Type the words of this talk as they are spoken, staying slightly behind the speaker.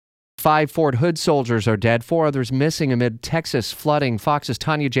5 Fort Hood soldiers are dead, 4 others missing amid Texas flooding. Fox's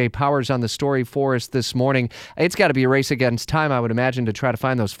Tanya J. Powers on the story for us this morning. It's got to be a race against time, I would imagine, to try to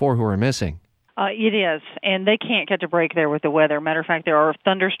find those 4 who are missing. It is, and they can't catch a break there with the weather. Matter of fact, there are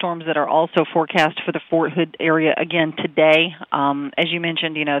thunderstorms that are also forecast for the Fort Hood area again today. As you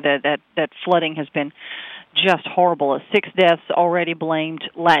mentioned, that flooding has been just horrible. 6 deaths already blamed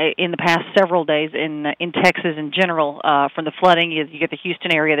in the past several days in Texas in general from the flooding. You get the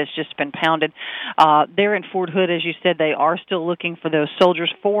Houston area that's just been pounded. There in Fort Hood, as you said, they are still looking for those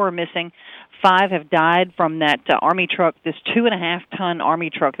soldiers. 4 are missing. 5 have died from that Army truck, this 2.5-ton Army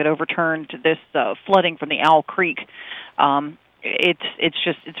truck that overturned this flooding from the Owl Creek.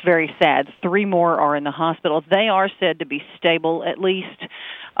 It's very sad. 3 more are in the hospital. They are said to be stable, at least.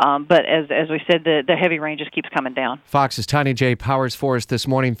 But as we said, the heavy rain just keeps coming down. Fox's Tanya J. Powers for us this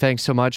morning. Thanks so much.